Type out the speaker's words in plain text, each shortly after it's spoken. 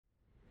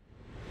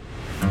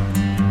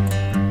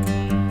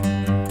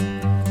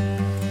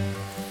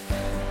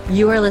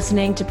You are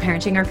listening to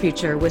Parenting Our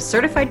Future with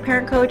certified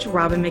parent coach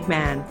Robin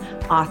McMahon,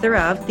 author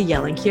of The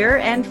Yelling Cure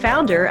and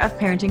founder of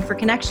Parenting for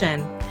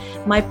Connection.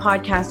 My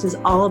podcast is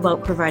all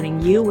about providing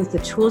you with the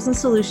tools and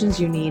solutions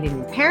you need in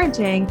your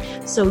parenting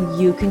so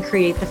you can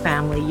create the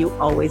family you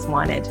always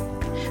wanted.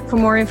 For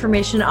more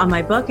information on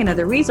my book and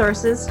other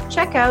resources,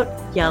 check out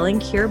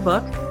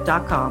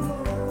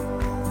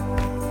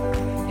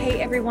yellingcurebook.com.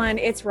 Hey everyone,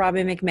 it's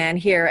Robin McMahon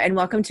here, and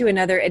welcome to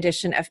another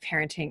edition of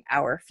Parenting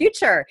Our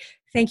Future.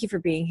 Thank you for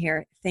being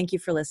here. Thank you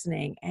for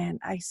listening. And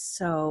I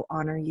so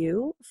honor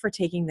you for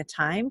taking the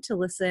time to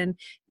listen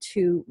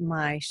to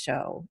my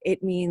show.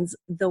 It means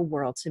the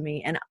world to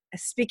me. And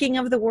speaking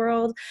of the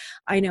world,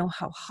 I know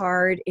how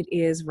hard it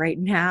is right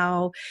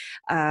now.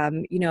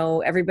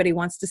 Everybody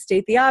wants to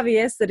state the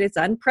obvious, that it's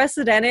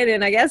unprecedented.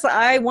 And I guess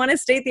I want to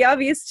state the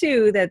obvious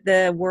too, that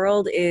the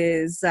world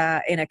is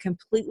in a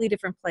completely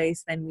different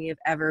place than we have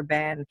ever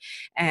been.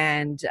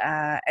 And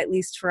at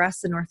least for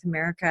us in North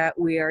America,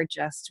 we are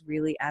just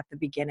really at the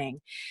beginning.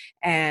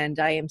 And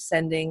I am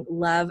sending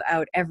love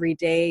out every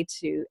day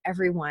to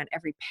everyone,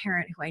 every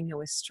parent who I know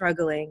is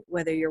struggling,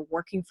 whether you're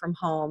working from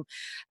home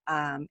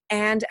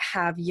and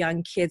have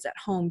young kids at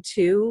home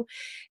too.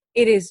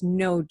 It is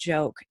no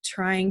joke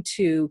trying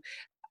to,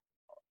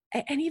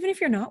 and even if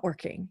you're not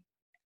working,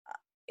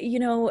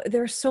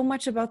 there's so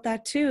much about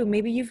that too.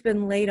 Maybe you've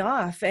been laid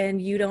off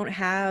and you don't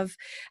have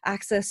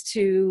access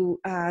to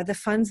the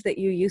funds that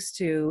you used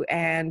to,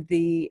 and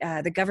the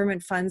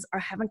government funds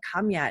haven't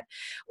come yet,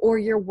 or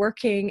you're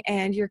working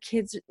and your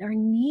kids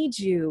need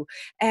you,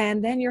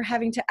 and then you're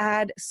having to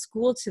add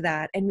school to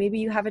that. And maybe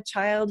you have a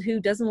child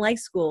who doesn't like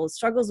school,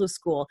 struggles with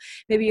school.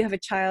 Maybe you have a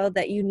child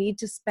that you need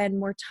to spend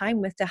more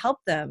time with to help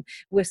them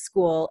with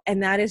school,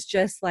 and that is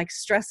just like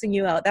stressing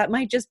you out. That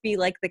might just be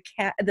like the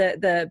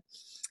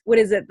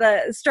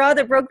straw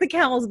that broke the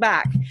camel's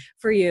back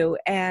for you.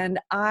 And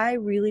I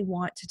really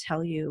want to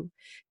tell you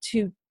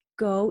to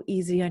go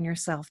easy on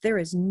yourself. There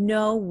is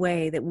no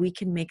way that we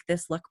can make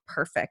this look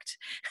perfect.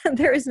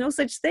 There is no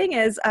such thing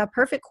as a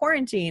perfect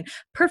quarantine,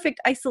 perfect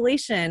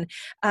isolation,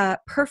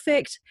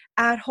 perfect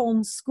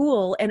at-home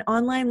school and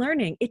online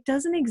learning. It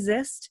doesn't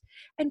exist.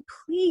 And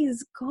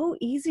please go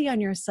easy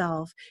on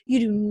yourself. You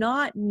do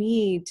not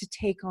need to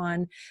take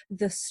on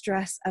the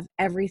stress of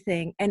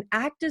everything and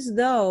act as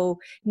though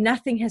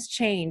nothing has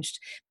changed.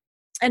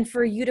 And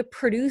for you to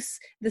produce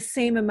the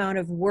same amount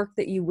of work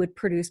that you would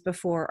produce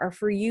before, or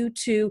for you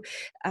to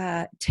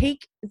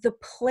take the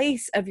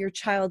place of your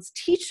child's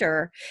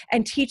teacher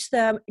and teach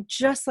them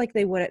just like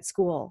they would at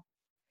school.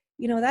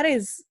 That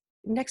is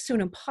next to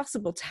an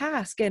impossible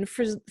task. And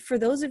for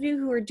those of you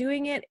who are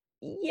doing it,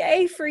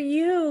 yay for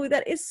you.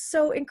 That is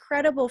so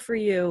incredible for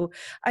you.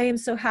 I am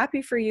so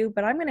happy for you,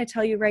 but I'm going to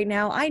tell you right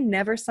now, I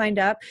never signed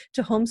up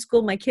to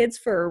homeschool my kids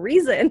for a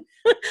reason.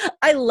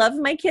 I love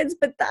my kids,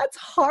 but that's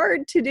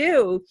hard to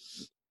do.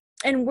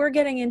 And we're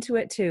getting into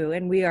it too.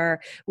 And we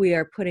are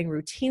putting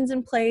routines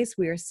in place.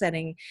 We are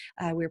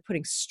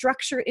putting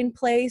structure in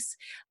place,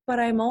 but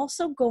I'm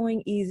also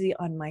going easy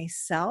on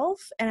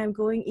myself and I'm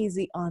going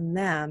easy on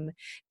them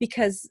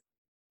because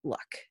look,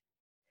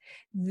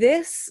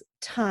 this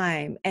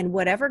time and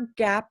whatever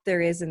gap there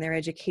is in their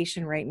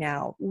education right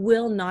now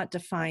will not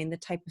define the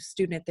type of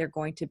student they're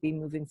going to be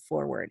moving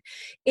forward.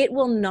 It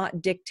will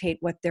not dictate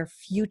what their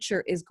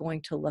future is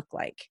going to look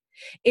like.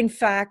 In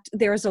fact,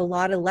 there's a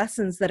lot of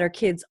lessons that our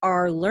kids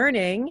are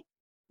learning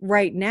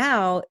right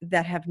now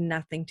that have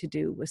nothing to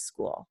do with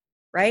school.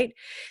 Right?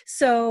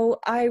 So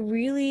I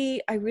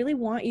really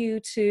want you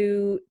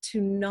to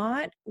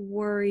not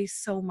worry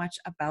so much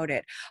about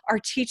it. Our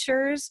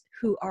teachers,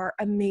 who are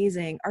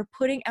amazing, are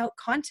putting out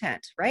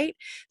content, right?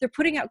 They're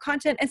putting out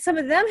content, and some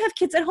of them have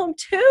kids at home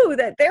too,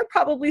 that they're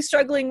probably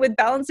struggling with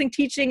balancing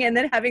teaching and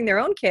then having their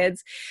own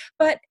kids.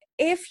 But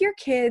if your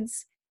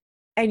kids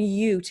and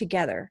you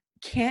together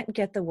can't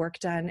get the work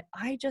done,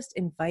 I just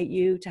invite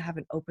you to have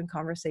an open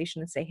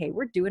conversation and say, hey,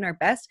 we're doing our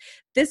best.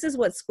 This is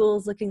what school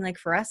is looking like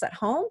for us at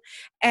home.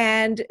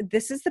 And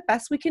this is the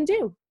best we can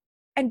do.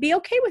 And be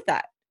okay with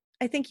that.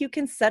 I think you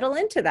can settle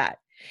into that.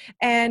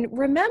 And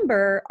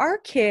remember, our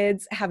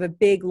kids have a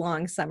big,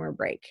 long summer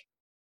break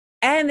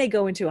and they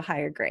go into a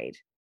higher grade,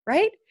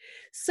 right?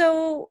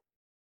 So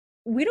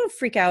we don't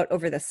freak out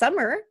over the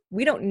summer.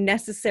 We don't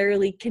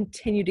necessarily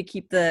continue to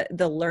keep the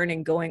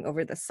learning going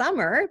over the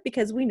summer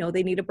because we know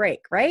they need a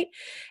break, right?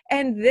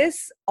 And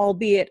this,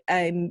 albeit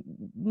a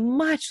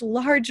much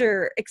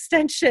larger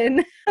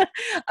extension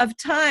of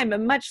time, a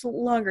much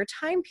longer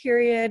time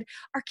period,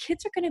 our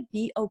kids are going to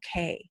be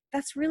okay.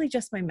 That's really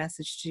just my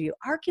message to you.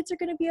 Our kids are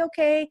going to be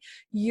okay.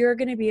 You're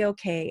going to be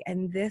okay.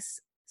 And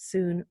this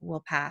soon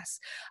will pass.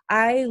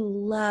 I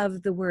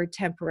love the word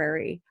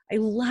temporary. I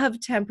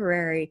love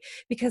temporary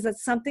because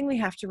that's something we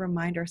have to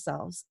remind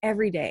ourselves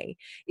every day,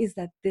 is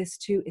that this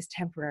too is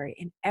temporary.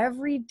 And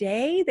every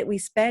day that we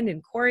spend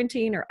in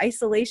quarantine or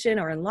isolation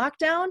or in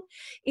lockdown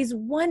is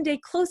one day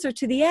closer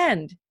to the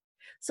end.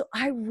 So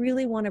I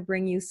really want to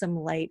bring you some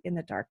light in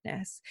the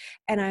darkness.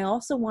 And I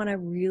also want to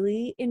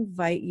really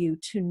invite you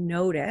to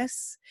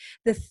notice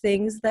the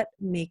things that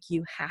make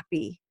you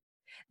happy,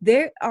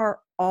 They are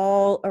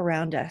all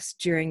around us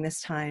during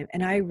this time.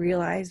 And I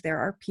realize there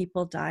are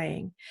people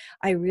dying.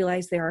 I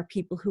realize there are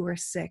people who are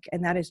sick,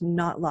 and that is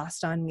not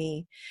lost on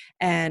me.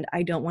 And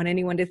I don't want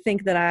anyone to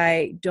think that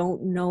I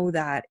don't know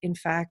that. In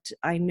fact,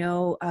 I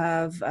know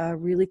of a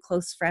really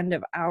close friend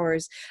of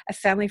ours, a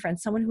family friend,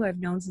 someone who I've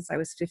known since I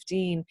was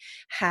 15,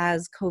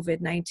 has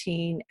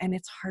COVID-19, and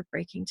it's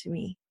heartbreaking to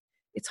me.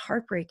 It's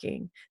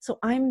heartbreaking. So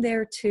I'm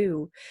there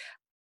too.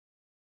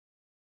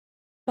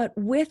 But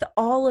with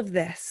all of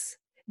this,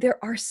 there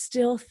are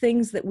still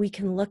things that we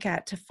can look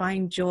at to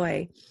find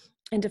joy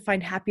and to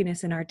find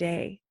happiness in our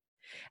day.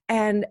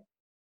 And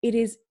it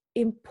is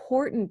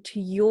important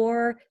to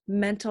your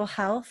mental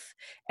health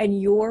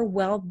and your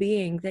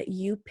well-being that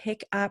you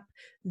pick up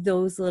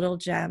those little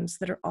gems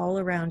that are all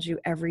around you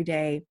every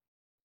day.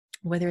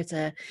 Whether it's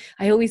I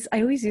always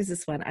use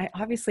this one. I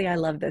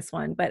love this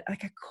one, but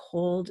like a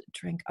cold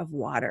drink of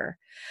water.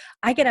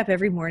 I get up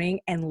every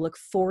morning and look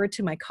forward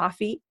to my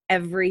coffee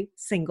every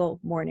single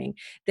morning.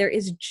 There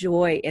is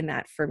joy in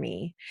that for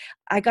me.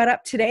 I got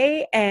up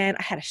today and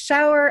I had a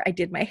shower. I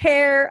did my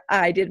hair.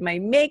 I did my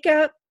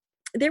makeup.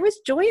 There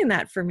was joy in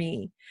that for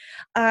me.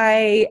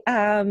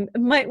 One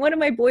of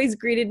my boys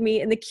greeted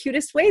me in the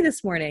cutest way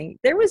this morning.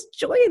 There was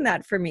joy in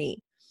that for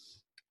me.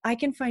 I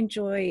can find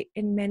joy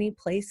in many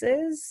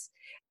places,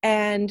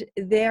 and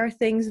there are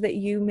things that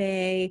you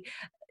may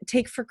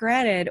take for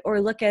granted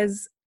or look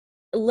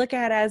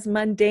at as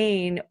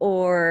mundane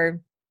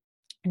or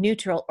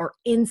neutral or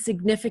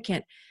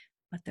insignificant,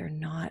 but they're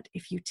not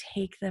if you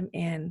take them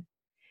in.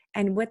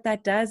 And what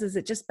that does is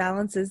it just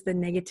balances the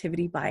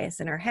negativity bias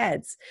in our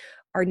heads.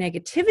 Our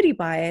negativity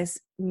bias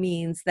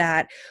means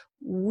that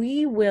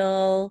we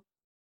will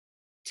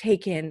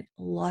take in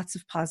lots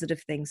of positive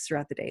things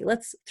throughout the day.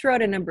 Let's throw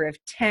out a number of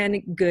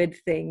 10 good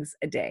things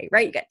a day,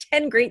 right? You got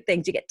 10 great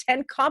things. You get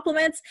 10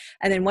 compliments,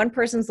 and then one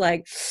person's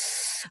like,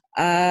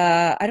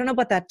 I don't know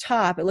about that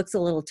top. It looks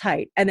a little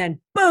tight. And then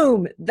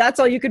boom, that's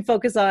all you can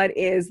focus on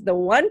is the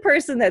one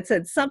person that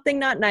said something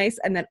not nice.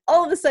 And then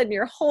all of a sudden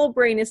your whole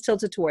brain is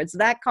tilted towards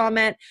that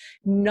comment,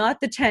 not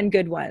the 10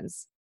 good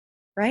ones,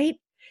 right?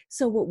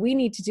 So what we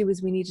need to do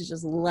is we need to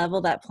just level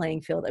that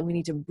playing field, and we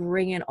need to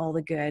bring in all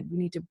the good. We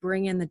need to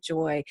bring in the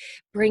joy,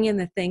 bring in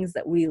the things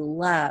that we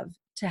love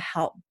to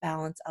help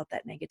balance out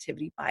that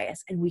negativity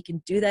bias. And we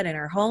can do that in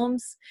our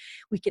homes.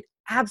 We can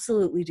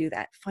absolutely do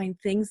that. Find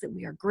things that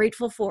we are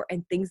grateful for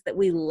and things that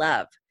we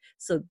love.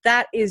 So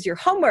that is your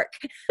homework.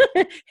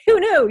 Who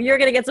knew you're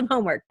going to get some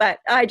homework, but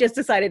I just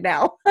decided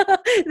now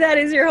that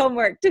is your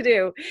homework to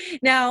do.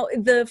 Now,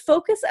 the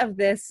focus of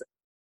this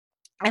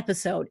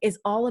episode is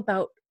all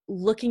about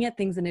looking at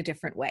things in a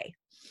different way.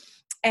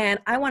 And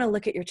I want to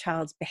look at your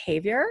child's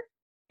behavior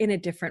in a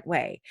different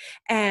way.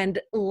 And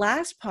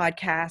last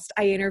podcast,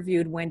 I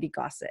interviewed Wendy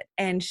Gossett,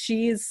 and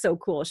she's so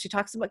cool. She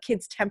talks about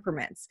kids'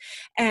 temperaments.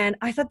 And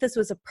I thought this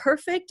was a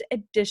perfect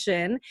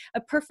addition,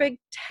 a perfect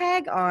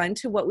tag on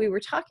to what we were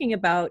talking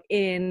about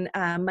in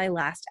my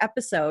last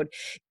episode,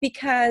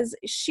 because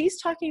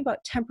she's talking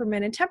about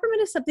temperament, and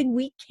temperament is something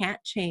we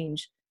can't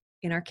change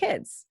in our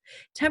kids.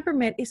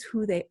 Temperament is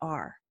who they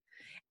are.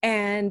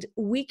 And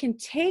we can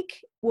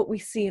take what we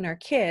see in our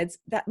kids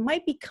that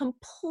might be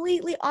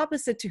completely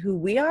opposite to who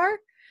we are,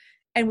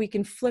 and we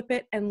can flip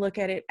it and look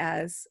at it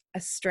as a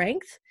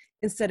strength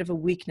instead of a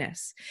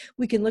weakness.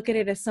 We can look at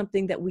it as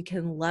something that we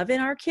can love in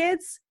our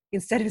kids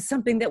instead of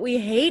something that we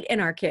hate in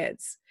our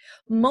kids.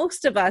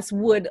 Most of us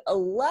would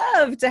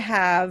love to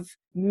have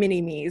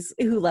mini-me's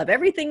who love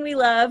everything we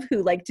love,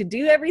 who like to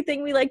do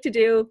everything we like to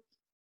do.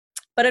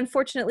 But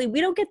unfortunately,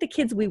 we don't get the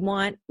kids we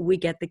want. We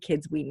get the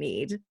kids we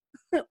need.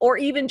 Or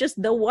even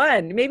just the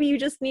one. Maybe you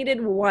just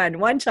needed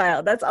one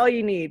child. That's all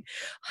you need.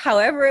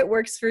 However it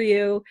works for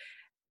you,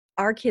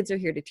 our kids are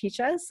here to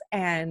teach us,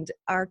 and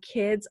our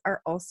kids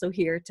are also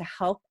here to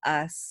help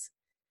us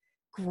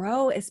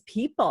grow as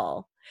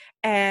people.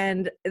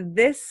 And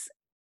this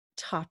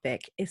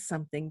topic is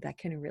something that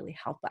can really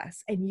help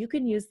us. And you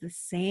can use the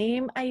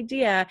same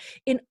idea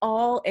in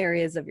all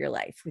areas of your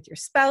life, with your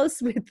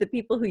spouse, with the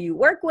people who you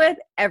work with,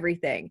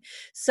 everything.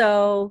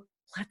 So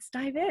let's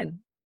dive in.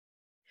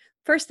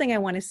 First thing I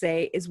want to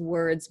say is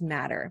words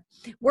matter.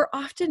 We're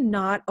often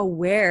not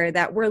aware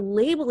that we're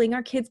labeling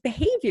our kids'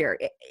 behavior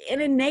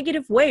in a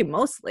negative way,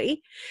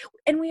 mostly.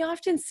 And we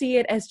often see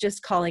it as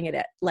just calling it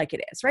like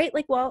it is, right?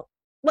 Like, well,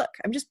 look,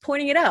 I'm just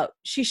pointing it out.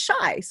 She's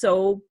shy.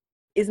 So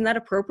isn't that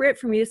appropriate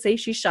for me to say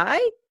she's shy?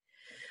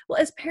 Well,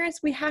 as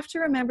parents, we have to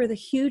remember the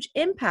huge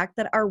impact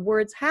that our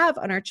words have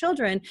on our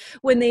children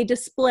when they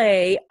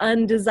display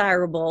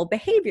undesirable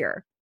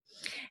behavior.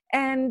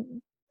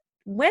 And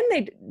when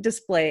they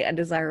display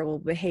undesirable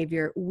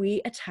behavior,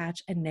 we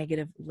attach a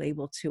negative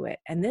label to it.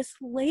 And this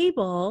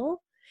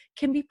label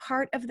can be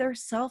part of their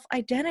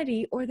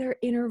self-identity or their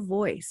inner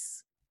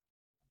voice.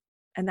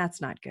 And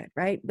that's not good,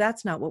 right?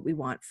 That's not what we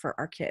want for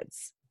our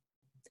kids.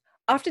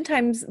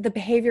 Oftentimes, the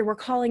behavior we're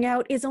calling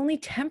out is only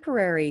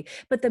temporary,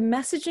 but the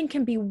messaging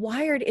can be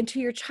wired into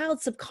your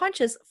child's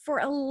subconscious for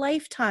a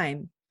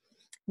lifetime.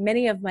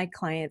 Many of my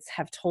clients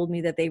have told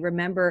me that they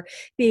remember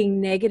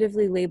being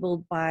negatively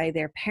labeled by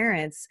their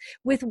parents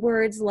with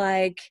words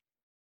like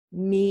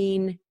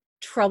mean,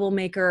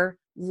 troublemaker,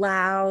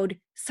 loud,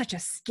 such a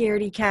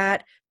scaredy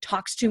cat,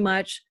 talks too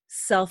much,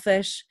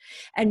 selfish,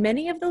 and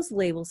many of those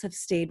labels have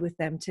stayed with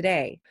them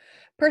today.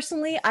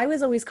 Personally, I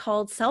was always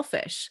called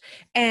selfish,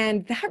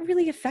 and that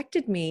really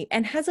affected me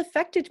and has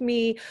affected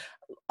me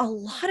a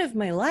lot of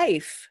my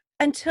life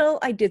until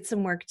I did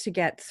some work to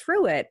get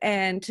through it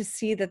and to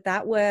see that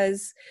that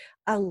was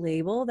a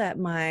label that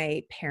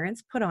my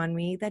parents put on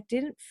me that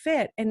didn't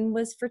fit and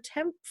was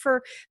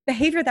for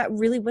behavior that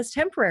really was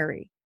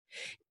temporary.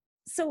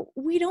 So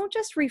we don't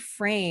just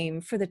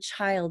reframe for the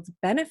child's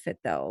benefit,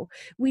 though.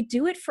 We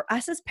do it for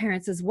us as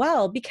parents as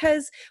well,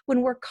 because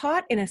when we're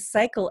caught in a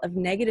cycle of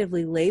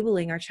negatively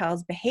labeling our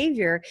child's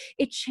behavior,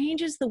 it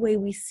changes the way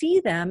we see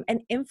them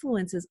and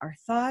influences our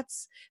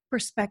thoughts,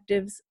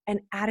 perspectives,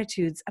 and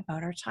attitudes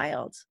about our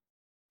child.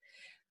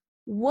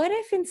 What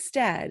if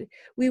instead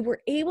we were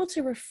able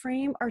to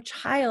reframe our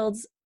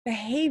child's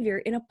behavior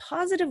in a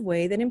positive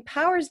way that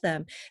empowers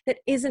them, that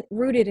isn't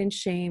rooted in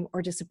shame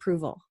or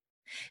disapproval?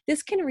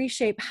 This can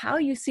reshape how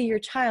you see your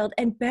child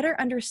and better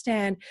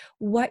understand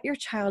what your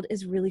child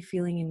is really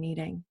feeling and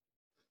needing.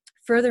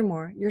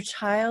 Furthermore, your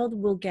child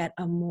will get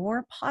a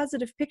more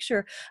positive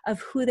picture of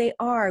who they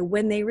are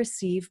when they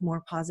receive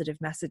more positive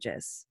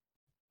messages.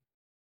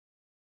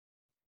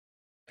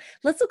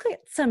 Let's look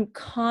at some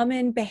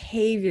common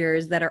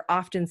behaviors that are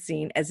often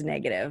seen as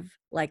negative,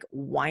 like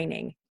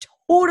whining.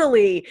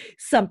 Totally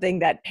something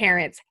that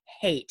parents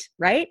hate,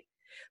 right?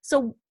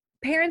 So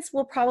parents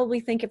will probably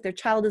think if their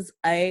child is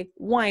a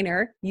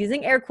whiner,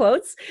 using air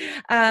quotes,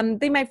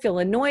 they might feel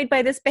annoyed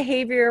by this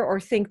behavior or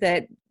think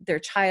that their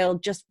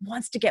child just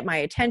wants to get my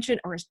attention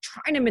or is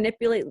trying to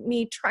manipulate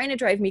me, trying to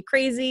drive me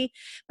crazy.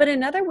 But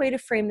another way to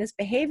frame this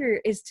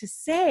behavior is to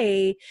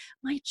say,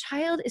 my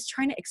child is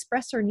trying to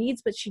express her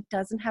needs, but she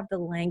doesn't have the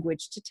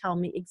language to tell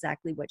me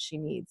exactly what she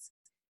needs.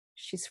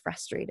 She's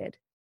frustrated.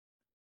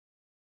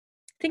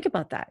 Think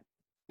about that.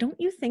 Don't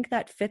you think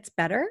that fits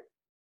better?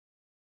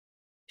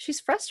 She's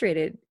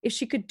frustrated. If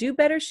she could do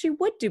better, she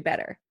would do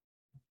better.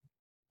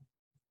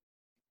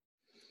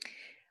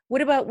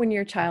 What about when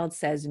your child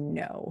says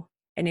no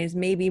and is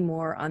maybe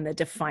more on the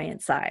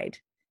defiant side?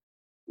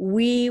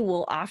 We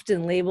will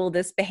often label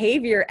this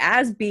behavior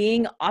as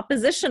being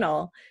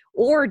oppositional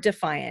or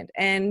defiant.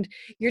 And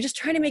you're just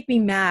trying to make me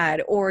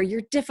mad, or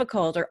you're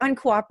difficult or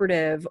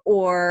uncooperative,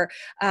 or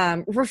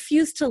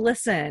refuse to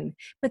listen.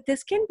 But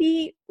this can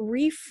be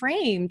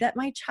reframed that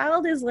my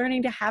child is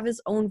learning to have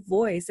his own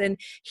voice, and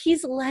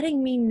he's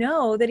letting me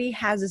know that he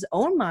has his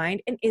own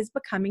mind and is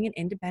becoming an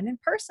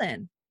independent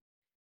person.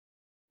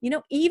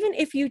 Even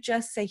if you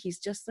just say he's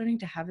just learning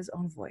to have his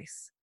own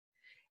voice,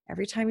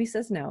 every time he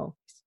says no,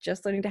 he's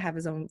just learning to have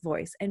his own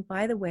voice. And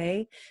by the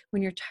way,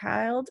 when your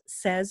child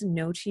says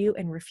no to you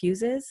and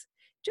refuses,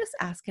 just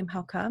ask him,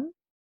 how come?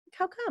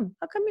 How come?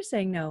 How come you're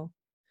saying no?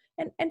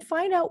 And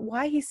find out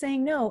why he's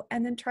saying no,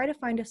 and then try to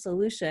find a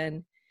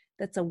solution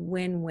that's a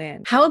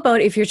win-win. How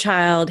about if your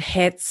child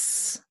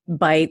hits,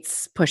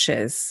 bites,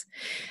 pushes?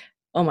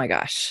 Oh my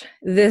gosh,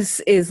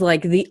 this is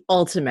like the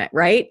ultimate,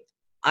 right?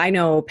 I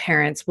know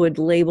parents would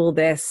label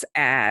this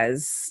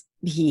as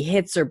he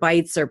hits or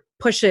bites or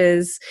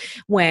pushes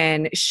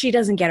when she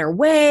doesn't get her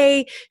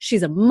way.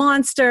 She's a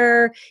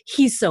monster.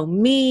 He's so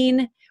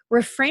mean.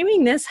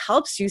 Reframing this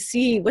helps you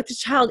see what the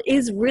child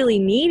is really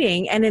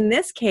needing. And in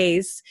this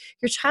case,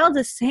 your child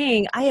is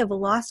saying, I have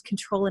lost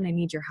control and I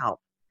need your help.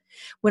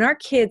 When our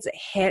kids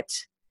hit,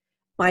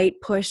 bite,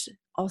 push,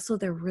 also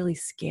they're really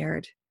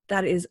scared.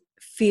 That is,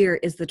 fear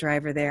is the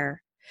driver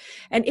there.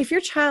 And if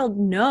your child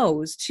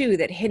knows too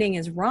that hitting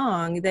is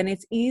wrong, then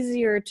it's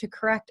easier to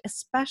correct,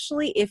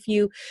 especially if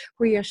you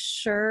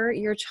reassure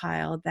your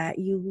child that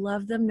you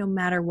love them no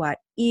matter what,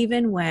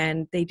 even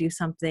when they do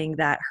something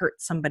that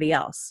hurts somebody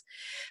else.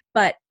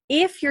 But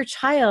if your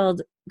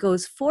child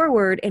goes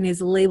forward and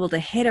is labeled a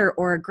hitter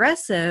or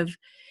aggressive,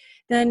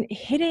 then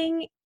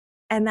hitting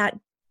and that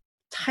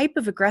type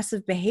of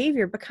aggressive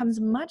behavior becomes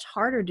much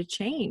harder to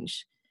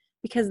change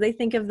because they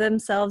think of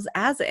themselves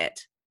as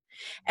it.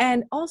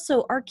 And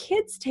also, our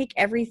kids take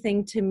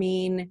everything to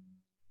mean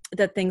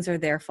that things are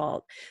their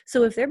fault.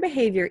 So if their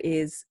behavior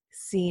is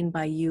seen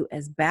by you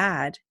as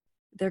bad,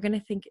 they're going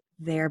to think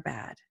they're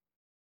bad.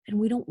 And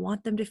we don't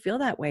want them to feel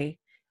that way.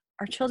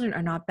 Our children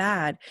are not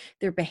bad.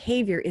 Their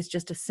behavior is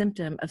just a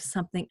symptom of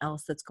something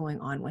else that's going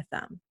on with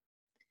them.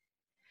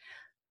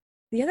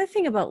 The other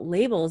thing about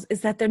labels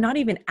is that they're not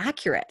even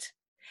accurate.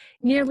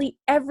 Nearly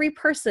every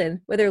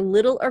person, whether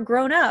little or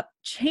grown up,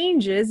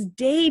 changes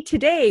day to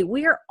day.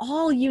 We are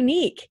all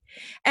unique,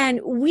 and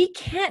we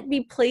can't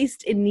be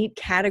placed in neat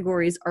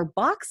categories or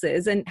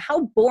boxes. And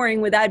how boring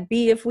would that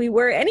be if we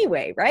were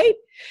anyway, right?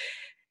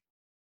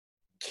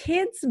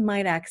 Kids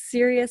might act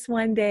serious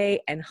one day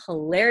and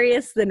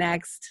hilarious the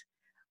next.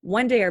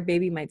 One day our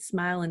baby might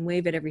smile and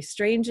wave at every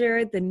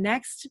stranger. The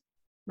next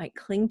might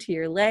cling to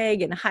your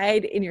leg and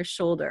hide in your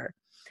shoulder.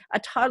 A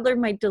toddler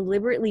might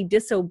deliberately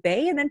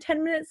disobey and then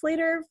 10 minutes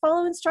later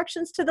follow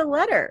instructions to the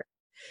letter.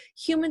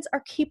 Humans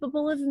are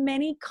capable of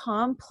many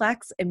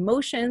complex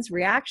emotions,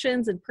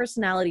 reactions, and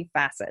personality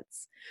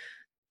facets,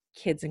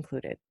 kids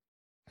included.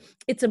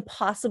 It's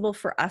impossible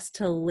for us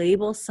to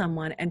label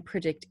someone and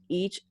predict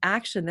each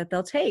action that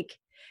they'll take.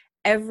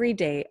 Every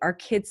day, our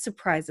kids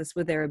surprise us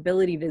with their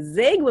ability to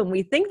zig when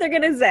we think they're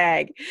going to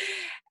zag.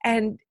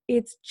 And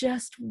it's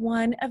just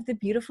one of the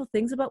beautiful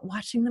things about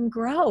watching them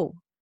grow.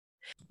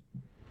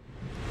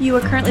 You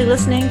are currently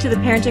listening to the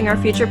Parenting Our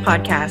Future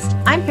podcast.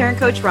 I'm parent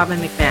coach Robin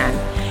McMahon.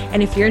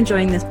 And if you're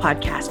enjoying this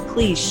podcast,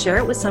 please share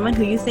it with someone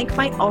who you think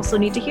might also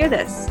need to hear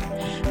this.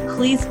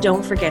 Please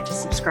don't forget to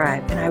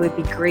subscribe, and I would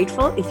be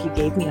grateful if you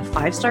gave me a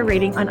 5-star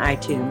rating on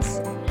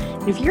iTunes.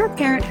 If you're a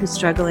parent who's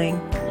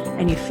struggling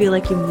and you feel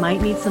like you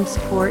might need some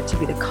support to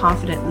be the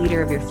confident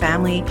leader of your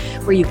family,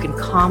 where you can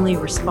calmly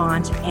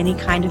respond to any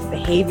kind of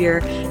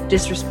behavior,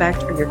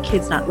 disrespect, or your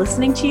kids not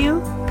listening to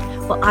you,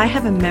 well, I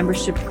have a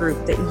membership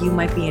group that you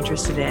might be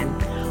interested in.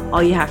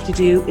 All you have to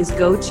do is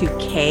go to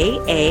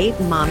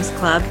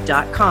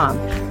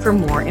kamomsclub.com for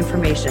more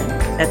information.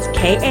 That's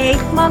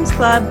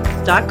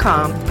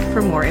kamomsclub.com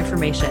for more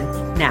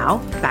information. Now,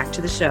 back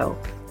to the show.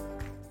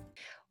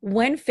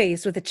 When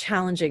faced with a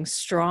challenging,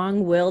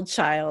 strong-willed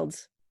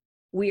child,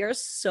 we are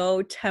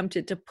so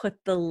tempted to put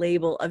the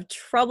label of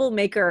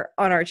troublemaker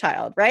on our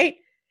child, right?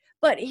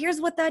 But here's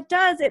what that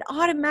does. It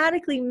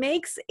automatically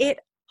makes it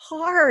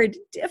hard,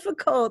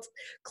 difficult,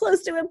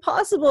 close to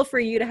impossible for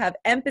you to have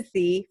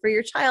empathy for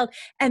your child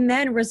and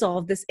then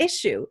resolve this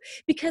issue,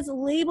 because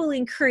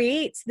labeling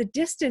creates the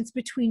distance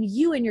between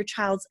you and your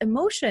child's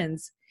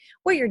emotions.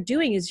 What you're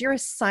doing is you're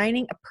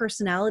assigning a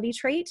personality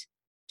trait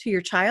to your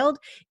child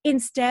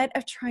instead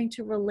of trying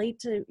to relate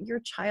to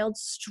your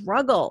child's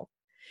struggle.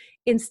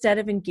 Instead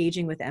of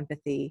engaging with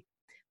empathy,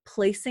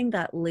 placing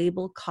that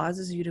label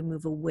causes you to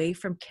move away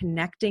from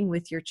connecting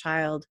with your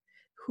child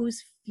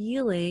who's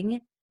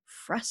feeling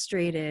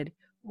frustrated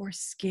or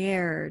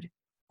scared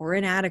or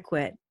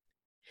inadequate.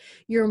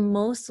 You're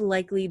most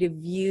likely to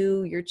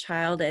view your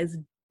child as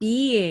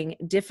being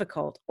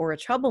difficult or a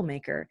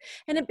troublemaker,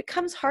 and it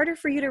becomes harder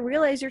for you to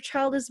realize your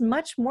child is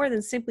much more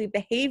than simply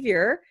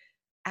behavior,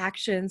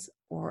 actions,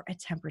 or a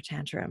temper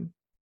tantrum.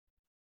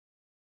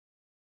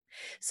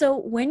 So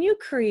when you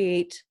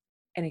create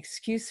an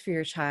excuse for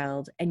your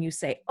child and you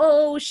say,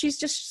 oh, she's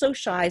just so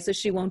shy, so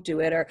she won't do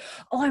it, or,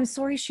 oh, I'm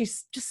sorry,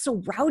 she's just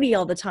so rowdy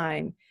all the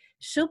time,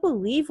 she'll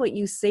believe what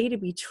you say to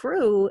be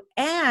true,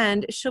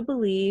 and she'll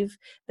believe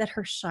that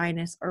her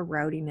shyness or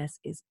rowdiness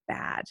is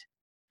bad.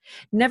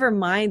 Never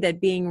mind that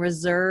being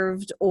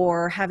reserved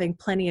or having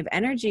plenty of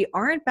energy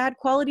aren't bad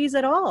qualities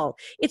at all.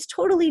 It's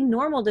totally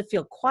normal to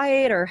feel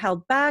quiet or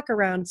held back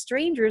around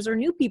strangers or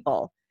new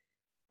people.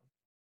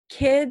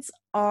 Kids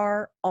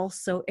are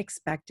also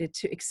expected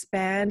to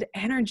expand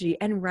energy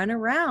and run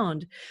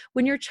around.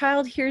 When your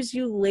child hears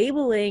you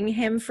labeling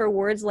him for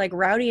words like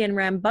rowdy and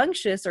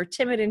rambunctious or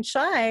timid and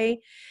shy,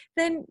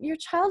 then your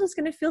child is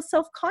going to feel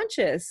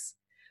self-conscious.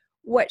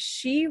 What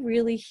she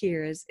really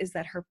hears is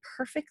that her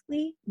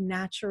perfectly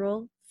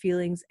natural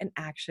feelings and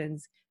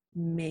actions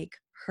make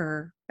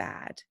her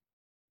bad.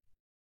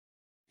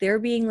 They're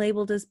being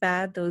labeled as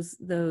bad,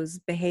 those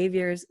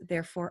behaviors,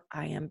 therefore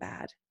I am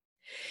bad.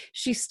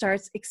 She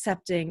starts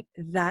accepting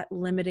that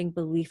limiting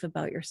belief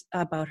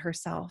about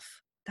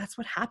herself. That's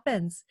what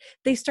happens.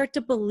 They start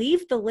to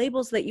believe the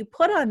labels that you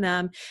put on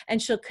them,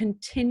 and she'll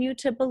continue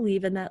to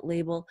believe in that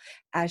label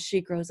as she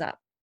grows up.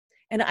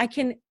 And I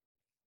can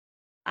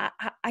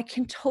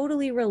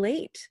totally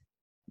relate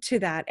to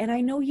that. And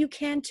I know you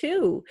can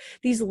too.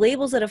 These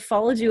labels that have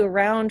followed you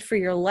around for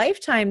your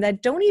lifetime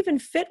that don't even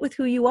fit with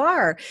who you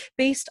are,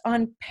 based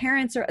on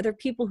parents or other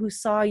people who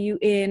saw you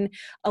in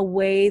a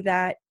way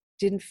that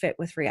didn't fit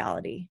with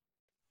reality.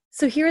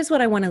 So here's what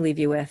I want to leave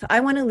you with.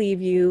 I want to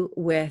leave you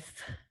with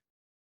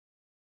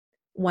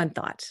one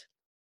thought,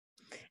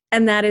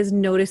 and that is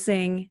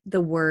noticing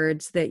the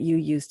words that you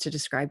use to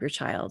describe your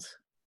child.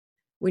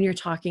 When you're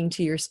talking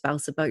to your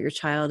spouse about your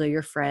child or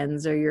your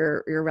friends or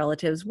your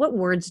relatives, what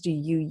words do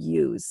you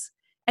use?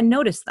 And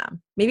notice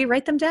them. Maybe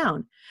write them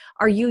down.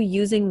 Are you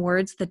using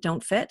words that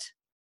don't fit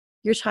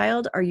your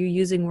child? Are you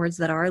using words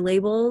that are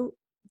labeled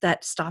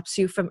that stops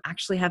you from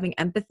actually having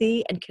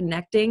empathy and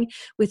connecting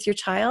with your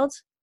child?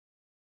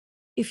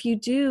 If you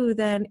do,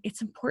 then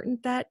it's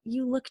important that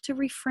you look to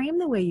reframe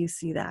the way you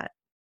see that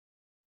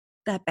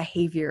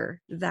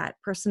behavior, that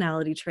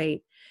personality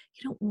trait.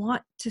 You don't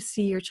want to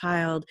see your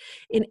child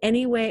in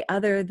any way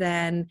other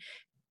than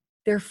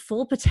their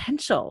full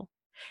potential.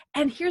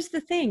 And here's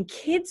the thing,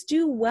 kids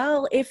do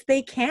well if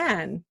they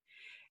can.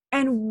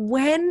 And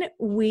when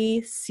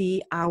we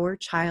see our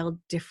child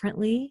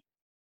differently,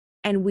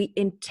 and we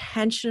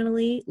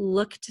intentionally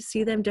look to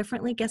see them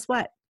differently, guess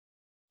what?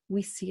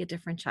 We see a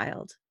different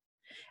child.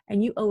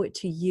 And you owe it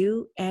to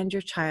you and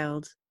your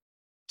child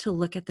to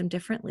look at them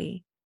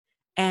differently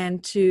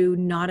and to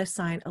not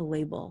assign a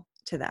label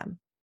to them.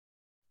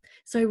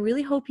 So I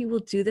really hope you will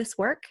do this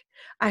work.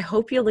 I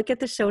hope you'll look at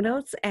the show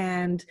notes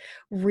and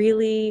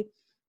really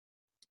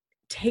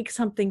take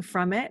something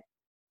from it,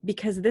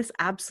 because this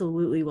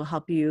absolutely will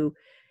help you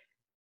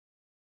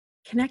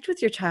connect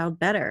with your child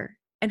better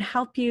and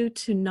help you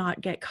to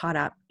not get caught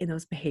up in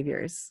those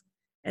behaviors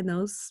and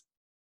those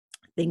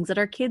things that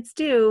our kids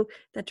do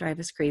that drive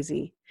us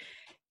crazy.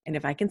 And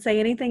if I can say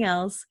anything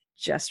else,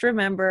 just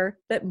remember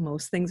that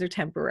most things are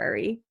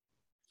temporary.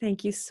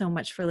 Thank you so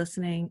much for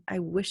listening. I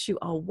wish you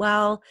all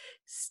well.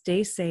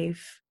 Stay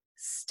safe.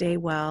 Stay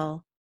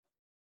well.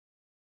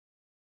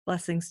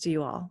 Blessings to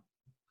you all.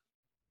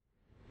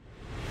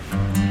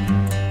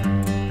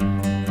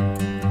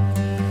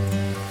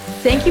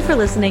 Thank you for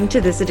listening to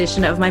this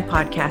edition of my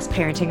podcast,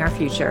 Parenting Our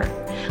Future.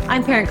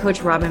 I'm parent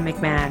coach Robin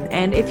McMahon,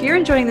 and if you're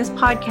enjoying this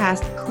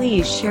podcast,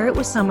 please share it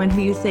with someone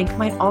who you think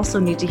might also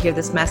need to hear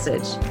this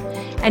message.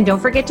 And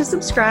don't forget to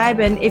subscribe,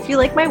 and if you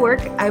like my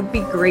work, I would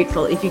be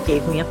grateful if you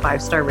gave me a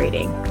 5-star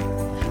rating.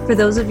 For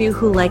those of you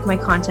who like my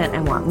content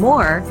and want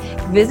more,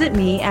 visit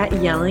me at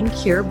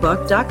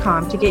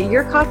yellingcurebook.com to get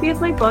your copy of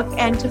my book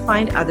and to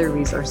find other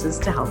resources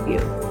to help you.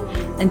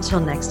 Until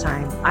next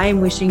time, I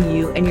am wishing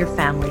you and your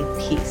family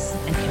peace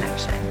and